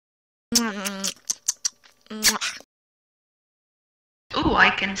Ooh, I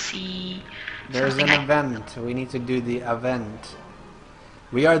can see There's something. an event. We need to do the event.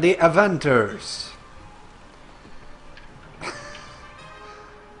 We are the eventers.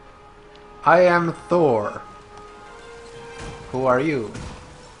 I am Thor. Who are you?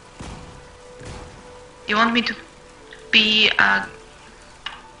 You want me to be a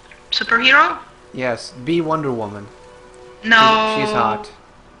superhero? Yes, be Wonder Woman. No. She's hot.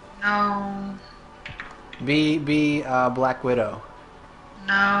 No. Be Black Widow.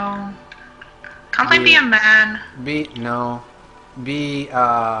 No. Can't I be a man? No. Be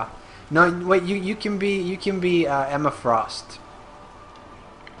no, wait, you can be Emma Frost.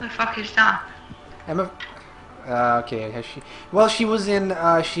 The fuck is that? Emma okay, has she? Well, she was in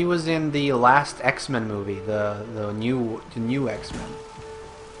the last X-Men movie, the new X-Men.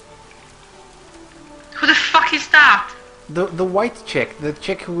 Who the fuck is that? The white chick, the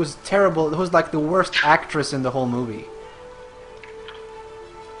chick who was terrible, who was like the worst actress in the whole movie.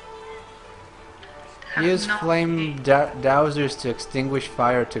 Use flame dowsers to extinguish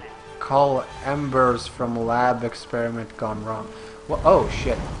fire to cull embers from lab experiment gone wrong. Oh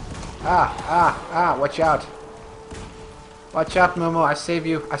shit! Ah! Watch out! Watch out, Momo! I save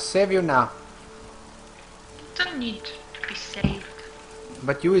you! I save you now! Don't need to be saved.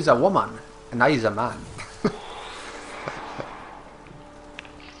 But you is a woman, and I is a man.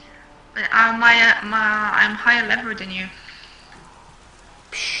 I'm higher level than you.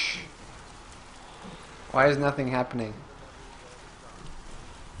 Psh. Why is nothing happening?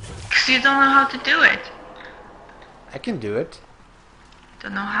 Because you don't know how to do it. I can do it.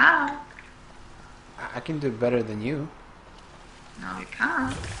 Don't know how. I can do it better than you. No, you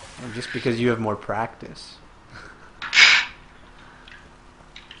can't. And just because you have more practice.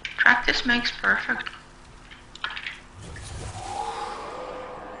 Practice makes perfect.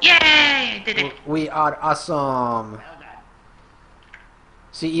 Yay! I did it. We are awesome.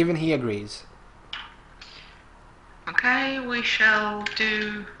 See, even he agrees. Okay, we shall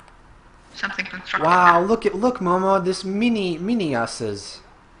do something constructive. Wow! Look, Momo. This mini us's.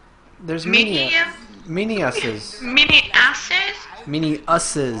 There's mini us's. Mini asses? Mini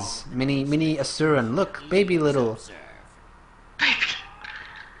us's. Mini Asuran. Look, baby little. Baby.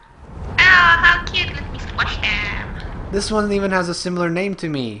 Ah, how cute. Let me squash them. This one even has a similar name to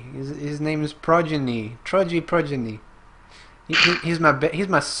me. His name is Progeny. Progeny. He's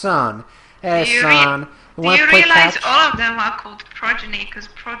my son. Hey, son. Do you realize all of them are called progeny? Because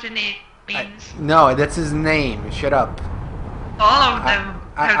progeny means... No, that's his name. Shut up. All of them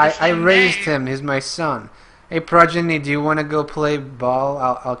have the same I raised name. him. He's my son. Hey, Progeny, do you want to go play ball?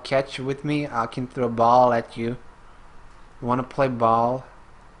 I'll catch you with me. I can throw a ball at you. You want to play ball?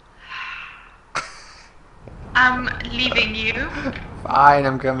 I'm leaving you. Fine,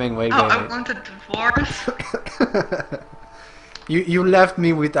 I'm coming. Wait. I want a divorce. You left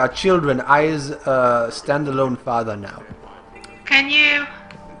me with our children. I is a standalone father now. Can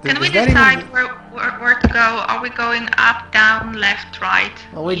we decide where to go? Are we going up, down, left, right?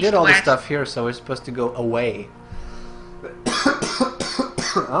 Well, we did all the stuff here, so we're supposed to go away.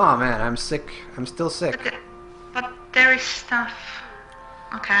 Oh man, I'm sick. I'm still sick. But there is stuff.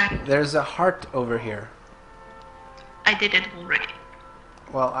 Okay. There's a heart over here. I did it already.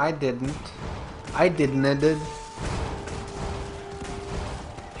 Well, I didn't. I did.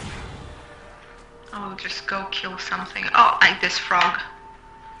 I'll just go kill something. Oh, like this frog.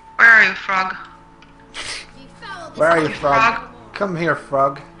 Where are you, frog? Where are you, frog? Come here,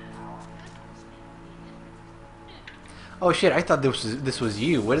 frog. Oh shit! I thought this was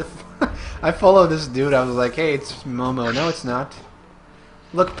you. What if I followed this dude? I was like, hey, it's Momo. No, it's not.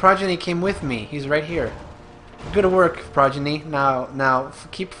 Look, Progeny came with me. He's right here. Good work, Progeny. Now,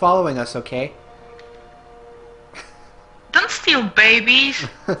 keep following us, okay? Don't steal babies.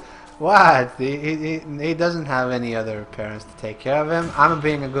 What? He doesn't have any other parents to take care of him. I'm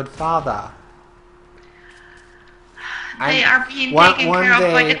being a good father. They are being taken care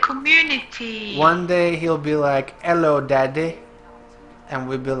of by the community. One day he'll be like, "Hello, daddy," and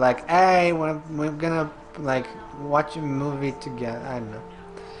we'll be like, "Hey, we're gonna like watch a movie together." I don't know.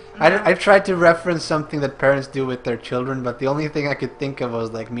 No. I tried to reference something that parents do with their children, but the only thing I could think of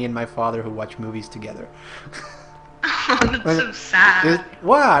was like me and my father who watch movies together. Oh, that's so sad.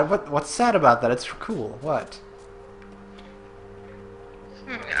 What's sad about that? It's cool. What?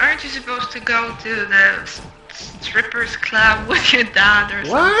 Aren't you supposed to go to the strippers club with your dad or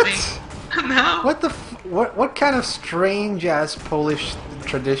something? What? No. What kind of strange ass Polish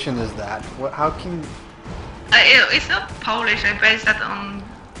tradition is that? How can? It's not Polish. I based that on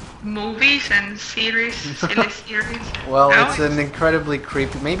movies and series, silly series. Well, No, it's an incredibly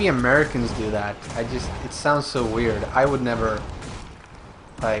creepy. Maybe Americans do that. It sounds so weird. I would never,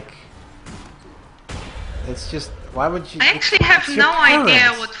 like, it's just, why would you? I actually have it's your no idea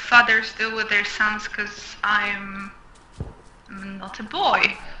parents. what fathers do with their sons because I'm not a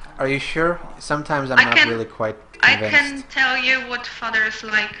boy. Are you sure? Sometimes I'm I not can- really quite I convinced. can tell you what fathers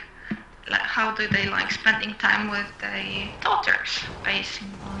like how do they like spending time with their daughters, based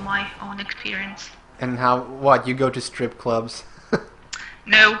on my own experience. And how, what, you go to strip clubs?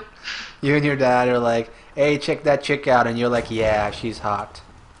 No, You and your dad are like, hey, check that chick out, and you're like, yeah, she's hot.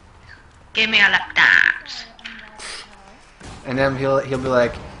 give me a lap dance. And then he'll be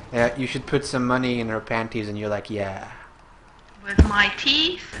like, yeah, you should put some money in her panties, and you're like, yeah, With my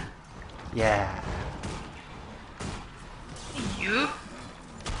teeth, yeah. you.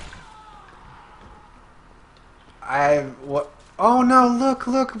 What? Oh no! Look!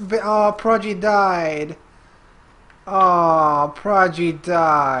 Oh, Prodigy died. Oh, Prodigy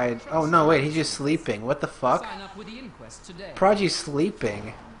died. Oh no! Wait, he's just sleeping. What the fuck? Sign up with the inquest today. Prodigy's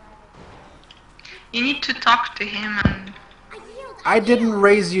sleeping. You need to talk to him and I didn't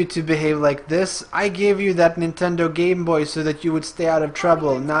raise you to behave like this. I gave you that Nintendo Game Boy so that you would stay out of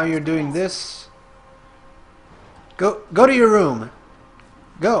trouble. Now you're doing this. Go to your room.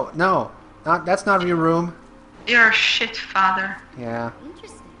 Go. No, that's not your room. you're a shit father. Yeah.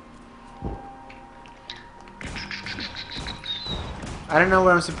 Interesting. I don't know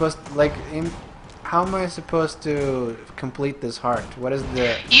what I'm supposed to, like, how am I supposed to complete this heart? What is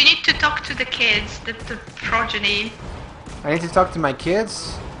the... You need to talk to the kids, the progeny. I need to talk to my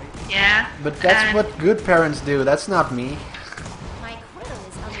kids? Yeah. But that's and what good parents do. That's not me. My crew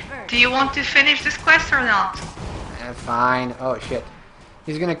is on the verge. do you want to finish this quest or not? Fine. Oh, shit.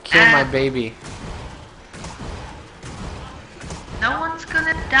 He's gonna kill my baby. No one's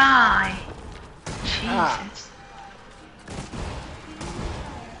gonna die. Jesus. Ah.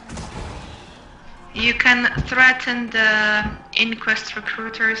 You can threaten the inquest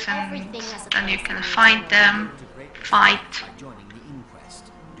recruiters and then you can find them. Fight. Joining the inquest.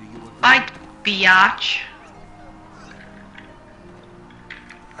 Do you agree? Fight, biatch.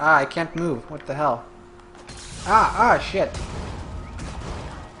 Ah, I can't move. What the hell? Ah, shit.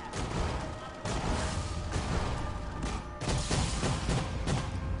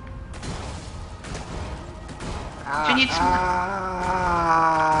 Do you need some...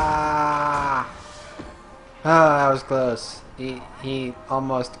 Oh, that was close. He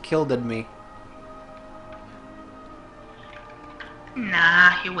almost killed me.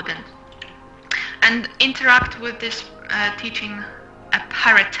 Nah, he wouldn't. And interact with this teaching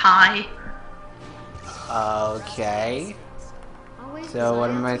apparatus. Okay. Always So what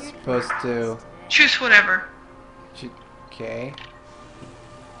am I desire to your supposed to... Choose whatever. Okay.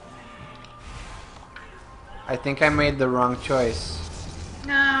 I think I made the wrong choice.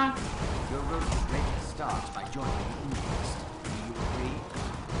 No. Your road to greatness starts by joining the inquest. Do you agree?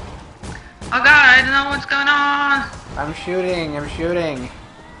 Oh god, I don't know what's going on. I'm shooting.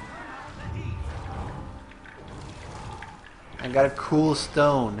 I got a cool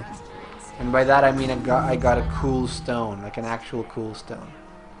stone. And by that I mean I got a cool stone, like an actual cool stone.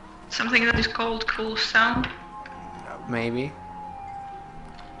 Something that is called cool stone. Maybe.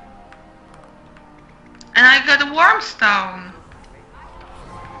 And I got a worm stone.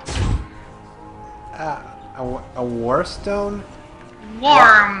 A war stone?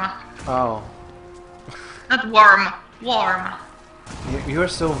 Worm. Oh. Not worm. Worm. You're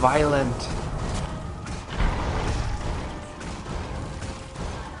so violent.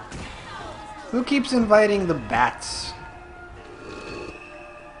 Who keeps inviting the bats?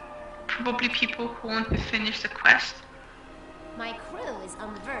 Probably people who want to finish the quest. My crew is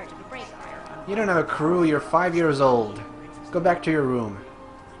on the verge of a breakthrough. You don't have a crew, you're 5 years old. Go back to your room.